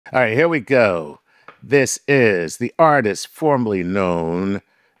All right, here we go. This is the artist formerly known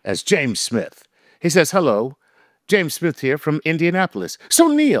as James Smith. He says, hello, James Smith here from Indianapolis. So,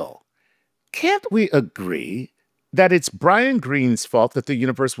 Neil, can't we agree that it's Brian Greene's fault that the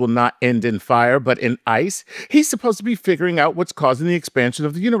universe will not end in fire, but in ice? He's supposed to be figuring out what's causing the expansion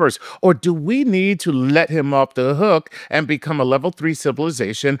of the universe. Or do we need to let him off the hook and become a level 3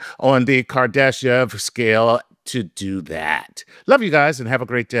 civilization on the Kardashev scale to do that? Love you guys and have a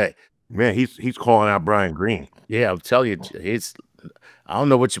great day. Man, he's calling out Brian Greene. Yeah, I'll tell you, I don't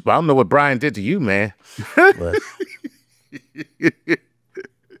know what Brian did to you, man.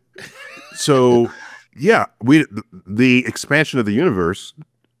 So, yeah, the expansion of the universe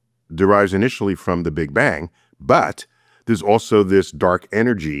derives initially from the Big Bang, but there's also this dark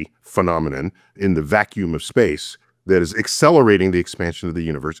energy phenomenon in the vacuum of space that is accelerating the expansion of the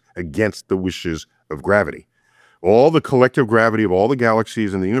universe against the wishes of gravity. All the collective gravity of all the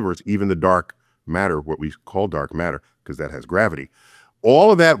galaxies in the universe, even the dark matter, what we call dark matter, because that has gravity,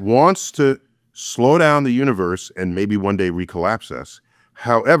 all of that wants to slow down the universe and maybe one day recollapse us.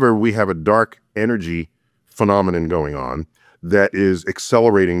 However, we have a dark energy phenomenon going on that is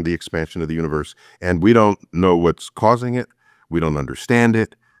accelerating the expansion of the universe, and we don't know what's causing it. We don't understand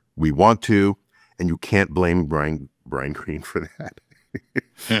it. We want to, and you can't blame Brian Greene for that.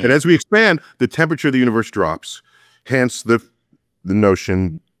 And as we expand, the temperature of the universe drops. Hence the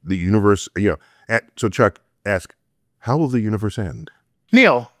notion the universe, so Chuck, ask, how will the universe end?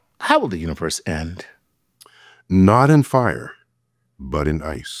 Neil, how will the universe end? Not in fire, but in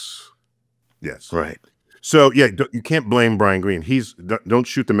ice. Yes. Right. So, yeah, you can't blame Brian Greene. Don't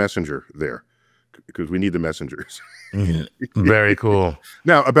shoot the messenger there, because we need the messengers. Very cool.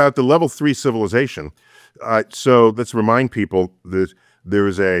 Now, about the level 3 civilization. So let's remind people that there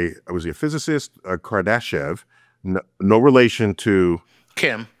was a physicist, Kardashev, no relation to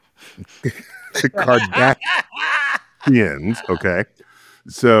Kim. Kardashians, okay?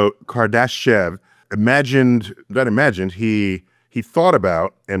 So Kardashev he thought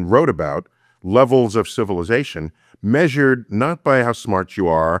about and wrote about levels of civilization measured not by how smart you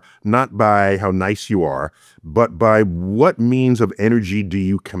are, not by how nice you are, but by what means of energy do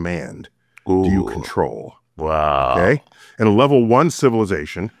you command, do you control. Wow. Okay? And a level 1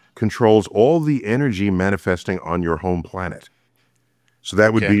 civilization controls all the energy manifesting on your home planet. So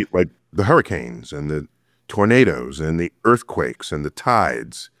that would be like the hurricanes and the tornadoes and the earthquakes and the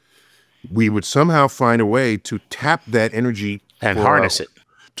tides. We would somehow find a way to tap that energy and harness it.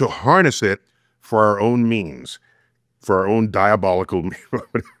 To harness it for our own means, for our own diabolical,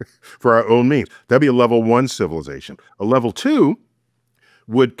 for our own means. That'd be a level 1 civilization. A level 2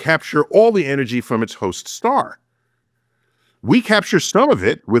 would capture all the energy from its host star. We capture some of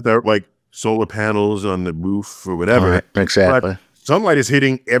it with our solar panels on the roof or whatever. Right, exactly. But sunlight is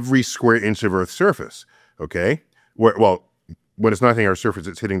hitting every square inch of Earth's surface, okay? Well, when it's not hitting our surface,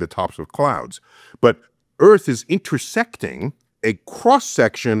 it's hitting the tops of clouds. But Earth is intersecting a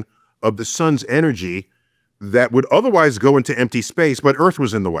cross-section of the sun's energy that would otherwise go into empty space, but Earth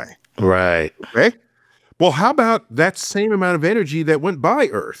was in the way. Right. Okay? Well, how about that same amount of energy that went by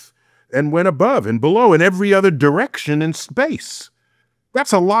Earth and went above and below in every other direction in space?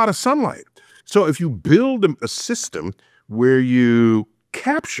 That's a lot of sunlight. So if you build a system where you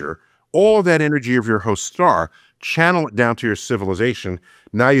capture all of that energy of your host star, channel it down to your civilization,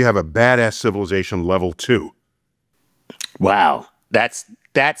 now you have a badass civilization level 2. Wow. That's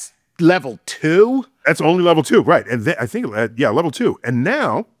level 2? That's only level 2, right. And I think, level 2. And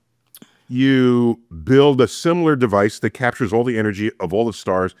now you build a similar device that captures all the energy of all the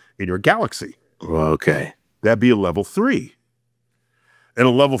stars in your galaxy. Okay. That'd be a level 3. And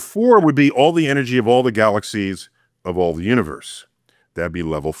a level 4 would be all the energy of all the galaxies of all the universe. That'd be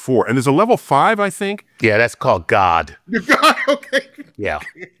level 4. And there's a level 5, I think. Yeah, that's called God. God, okay. Yeah.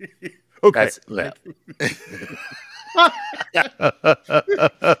 Okay.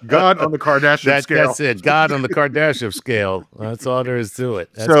 God on the Kardashev scale. That's it. God on the Kardashev scale. That's all there is to it.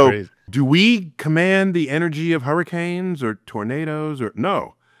 That's so, crazy. Do we command the energy of hurricanes or tornadoes? Or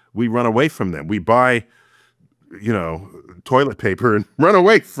no, we run away from them. We buy, toilet paper and run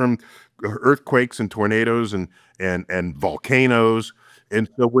away from earthquakes and tornadoes and volcanoes. And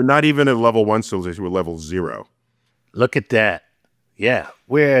so we're not even at level 1 civilization. We're level 0. Look at that. Yeah,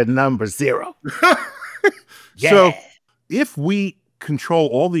 we're number 0. Yeah. So if we control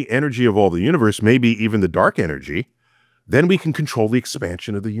all the energy of all the universe, maybe even the dark energy, then we can control the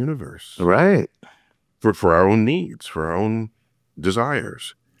expansion of the universe. Right. For our own needs, for our own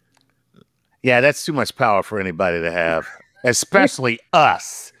desires. Yeah, that's too much power for anybody to have, especially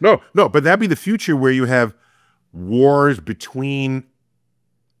us. No, but that'd be the future where you have wars between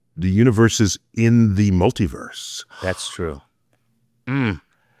the universes in the multiverse. That's true.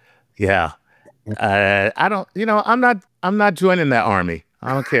 Yeah. I don't, I'm not joining that army.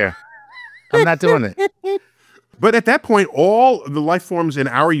 I don't care. I'm not doing it. But at that point, all the life forms in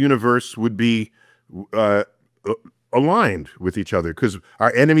our universe would be aligned with each other, because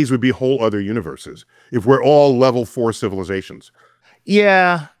our enemies would be whole other universes if we're all level 4 civilizations.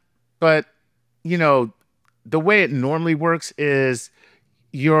 Yeah, but, the way it normally works is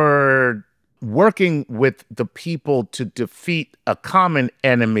you're working with the people to defeat a common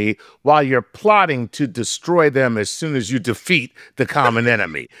enemy while you're plotting to destroy them as soon as you defeat the common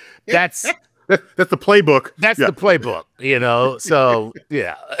enemy. That's the playbook. That's the playbook, So,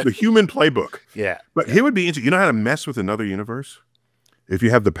 yeah. The human playbook. Yeah. But here would be interesting. You know how to mess with another universe? If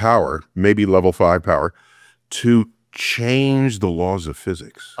you have the power, maybe level 5 power, to change the laws of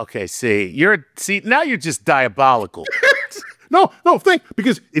physics. Okay, now you're just diabolical. No, think,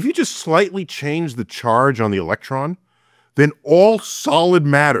 because if you just slightly change the charge on the electron, then all solid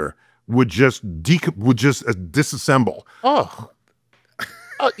matter would just disassemble. Oh,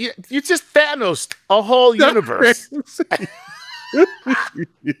 you just Thanos a whole universe.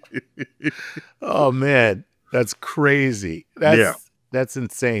 Oh man, that's crazy. That's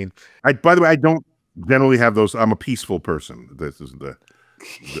insane. By the way, I don't generally have those. I'm a peaceful person. This is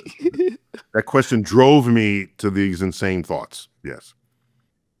that question drove me to these insane thoughts. Yes.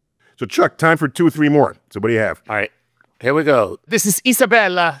 So Chuck, time for 2 or 3 more. So what do you have? All right. Here we go. This is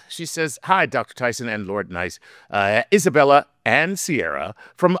Isabella. She says, hi, Dr. Tyson and Lord Nice. Isabella and Sierra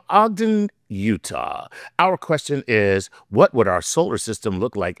from Ogden, Utah. Our question is, what would our solar system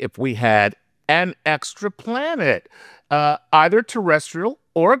look like if we had an extra planet, either terrestrial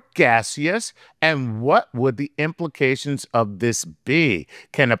or gaseous? And what would the implications of this be?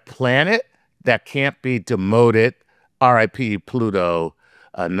 Can a planet that can't be demoted, R.I.P. Pluto,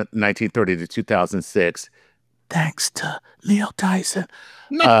 1930 to 2006, thanks to Neil Tyson.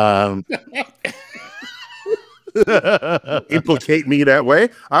 Implicate me that way?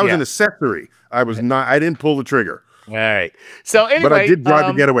 I was an accessory. I didn't pull the trigger. All right. So anyway, but I did drive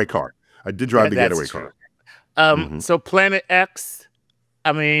the getaway car. So Planet X,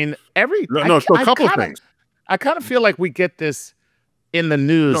 I mean, so a couple of things. I kind of feel like we get this in the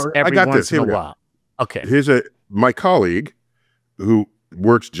news every once in a while. Okay. Here's my colleague who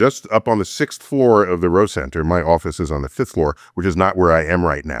works just up on the 6th floor of the Row Center. My office is on the 5th floor, which is not where I am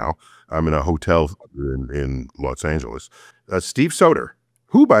right now. I'm in a hotel in Los Angeles. Steve Soter,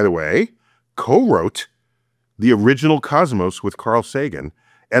 who, by the way, co-wrote the original Cosmos with Carl Sagan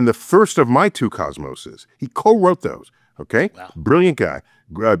and the first of my 2 Cosmoses. He co-wrote those. Okay? Wow. Brilliant guy.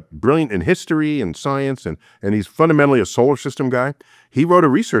 Brilliant in history and science, and he's fundamentally a solar system guy. He wrote a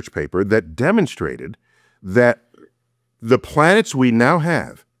research paper that demonstrated that the planets we now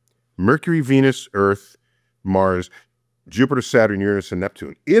have, Mercury, Venus, Earth, Mars, Jupiter, Saturn, Uranus, and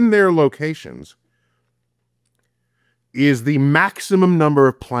Neptune, in their locations, is the maximum number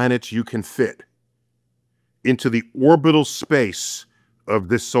of planets you can fit into the orbital space of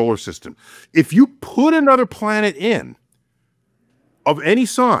this solar system. If you put another planet in of any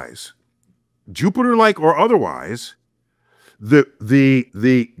size, Jupiter-like or otherwise,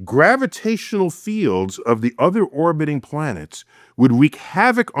 the gravitational fields of the other orbiting planets would wreak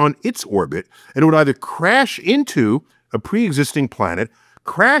havoc on its orbit, and it would either crash into a pre-existing planet,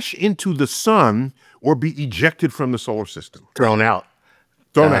 crash into the sun, or be ejected from the solar system. Thrown out.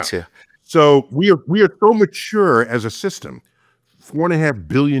 Gotcha. So we are so mature as a system, 4.5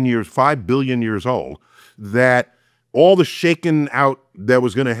 billion years, 5 billion years old, that all the shaking out that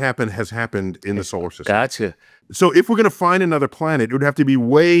was going to happen has happened in the solar system. Gotcha. So if we're going to find another planet, it would have to be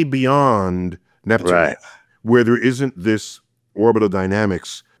way beyond Neptune, right, where there isn't this orbital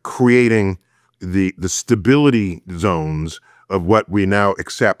dynamics creating the stability zones of what we now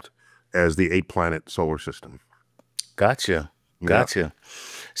accept as the 8-planet solar system. Gotcha. Yeah.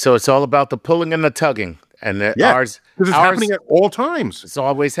 So it's all about the pulling and the tugging. And ours, because it's happening at all times. It's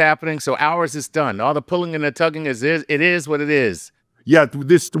always happening. So ours is done. All the pulling and the tugging it is what it is. Yeah,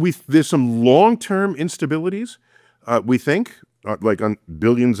 there's some long-term instabilities, we think, like on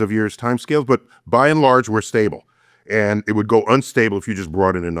billions of years timescales, but by and large, we're stable. And it would go unstable if you just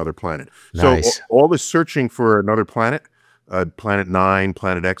brought in another planet. Nice. So all this searching for another planet, Planet 9,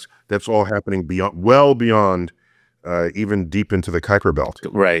 Planet X, that's all happening well beyond even deep into the Kuiper Belt.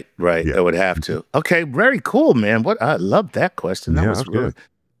 Right. Yeah. It would have to. Okay, very cool, man. I love that question. That was good.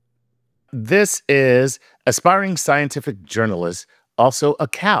 This is aspiring scientific journalist, also a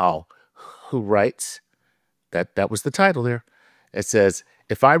cow, who writes, that was the title there. It says,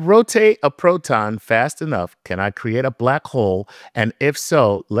 If I rotate a proton fast enough, can I create a black hole? And if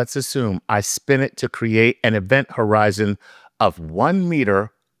so, let's assume I spin it to create an event horizon of 1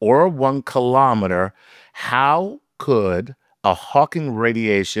 meter or 1 kilometer. How could a Hawking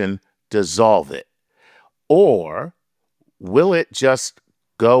radiation dissolve it? Or will it just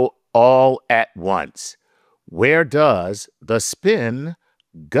go all at once? Where does the spin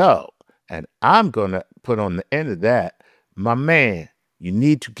go? And I'm going to put on the end of that, my man, you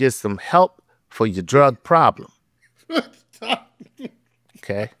need to get some help for your drug problem.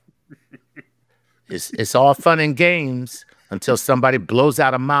 Okay? It's all fun and games until somebody blows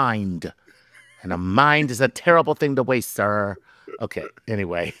out a mind. And a mind is a terrible thing to waste, sir. Okay,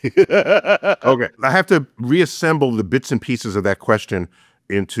 anyway. Okay, I have to reassemble the bits and pieces of that question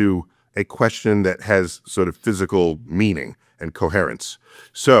into a question that has sort of physical meaning and coherence.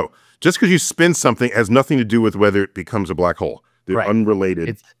 So just because you spin something has nothing to do with whether it becomes a black hole. They're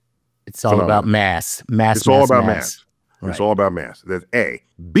unrelated. It's all about mass. It's all about mass. It's all about mass. That's A.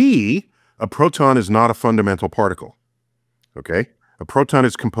 B, a proton is not a fundamental particle. Okay? A proton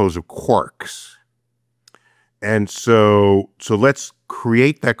is composed of quarks. And so let's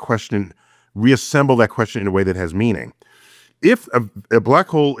create that question, reassemble that question in a way that has meaning. If a black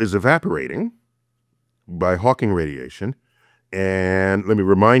hole is evaporating by Hawking radiation, and let me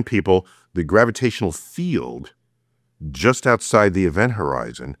remind people, the gravitational field just outside the event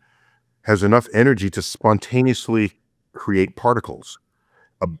horizon has enough energy to spontaneously create particles,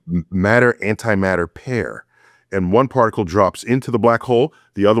 a matter-antimatter pair. And one particle drops into the black hole,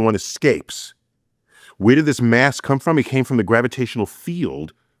 the other one escapes. Where did this mass come from? It came from the gravitational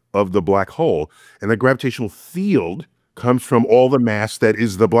field of the black hole. And the gravitational field comes from all the mass that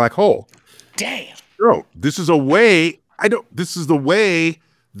is the black hole. Damn. Bro, this is a way, this is the way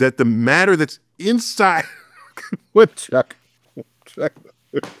that the matter that's inside. What, Chuck?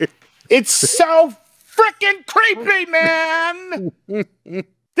 It's so freaking creepy, man.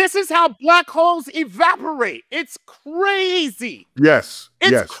 This is how black holes evaporate. It's crazy. Yes.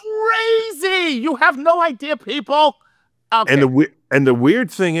 It's crazy. You have no idea, people. Okay. And the weird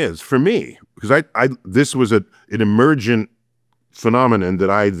thing is, for me, because this was an emergent phenomenon that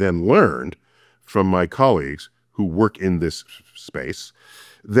I then learned from my colleagues who work in this space,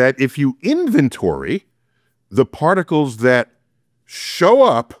 that if you inventory the particles that show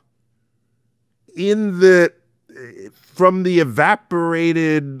up from the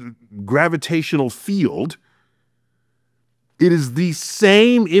evaporated gravitational field, it is the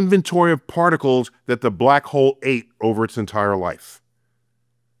same inventory of particles that the black hole ate over its entire life.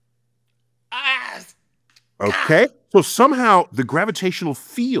 Okay? So somehow the gravitational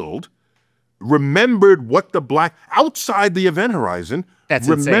field remembered what outside the event horizon,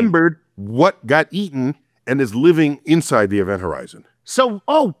 remembered what got eaten and is living inside the event horizon. So,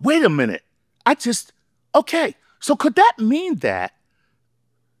 wait a minute. Okay. So could that mean that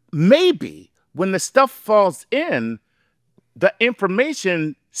maybe when the stuff falls in, the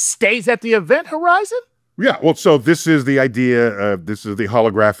information stays at the event horizon? Yeah, well, so this is the idea, this is the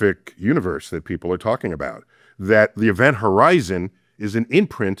holographic universe that people are talking about, that the event horizon is an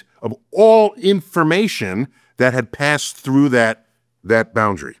imprint of all information that had passed through that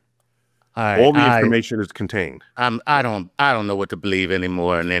boundary. All the information is contained. I don't know what to believe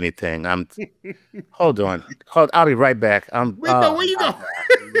anymore in anything. Hold on. I'll be right back. Wait, no, where you go?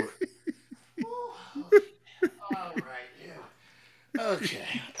 All right, yeah. Okay.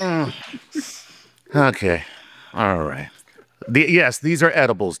 Okay. All right. Yes, these are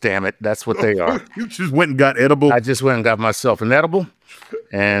edibles, damn it. That's what they are. You just went and got edible? I just went and got myself an edible.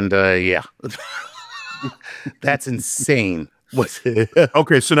 And yeah. That's insane.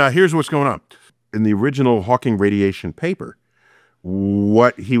 Okay, so now here's what's going on. In the original Hawking radiation paper,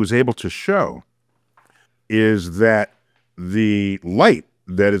 what he was able to show is that the light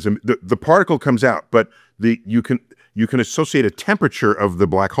that is the particle comes out, but you can associate a temperature of the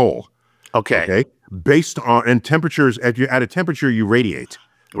black hole. Okay. Based on, and temperatures, at a temperature you radiate.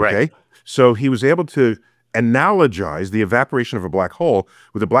 Okay. Right. So he was able to analogize the evaporation of a black hole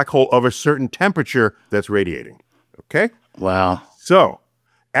with a black hole of a certain temperature that's radiating. Okay. Wow. So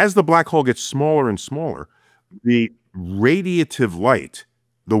as the black hole gets smaller and smaller, the radiative light,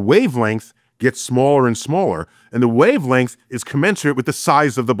 the wavelength gets smaller and smaller, and the wavelength is commensurate with the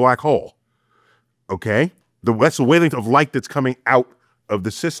size of the black hole. Okay? That's the wavelength of light that's coming out of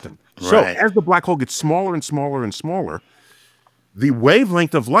the system. Right. So as the black hole gets smaller and smaller and smaller, the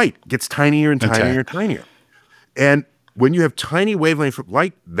wavelength of light gets tinier and tinier and tinier. And when you have tiny wavelength of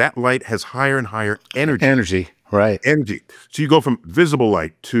light, that light has higher and higher energy. Right. Energy. So you go from visible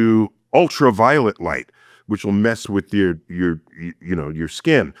light to ultraviolet light, which will mess with your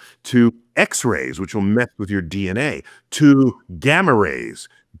skin, to X-rays, which will mess with your DNA, to gamma rays,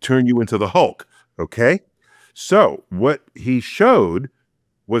 turn you into the Hulk. Okay? So what he showed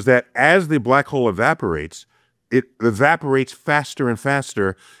was that as the black hole evaporates, it evaporates faster and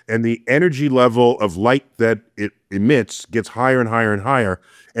faster, and the energy level of light that it emits gets higher and higher and higher,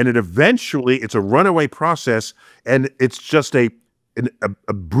 and it's a runaway process, and it's just a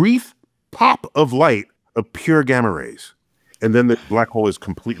brief pop of light of pure gamma rays, and then the black hole is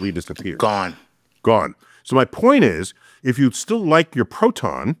completely disappeared. Gone. So my point is, if you still like your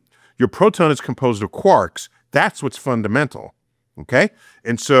proton is composed of quarks. That's what's fundamental. Okay?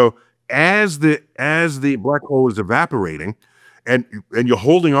 And so as the black hole is evaporating and you're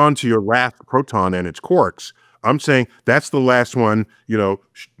holding on to your last proton and its quarks, I'm saying that's the last one,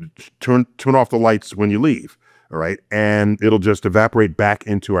 turn off the lights when you leave. All right? And it'll just evaporate back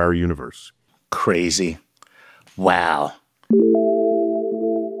into our universe. Crazy. Wow.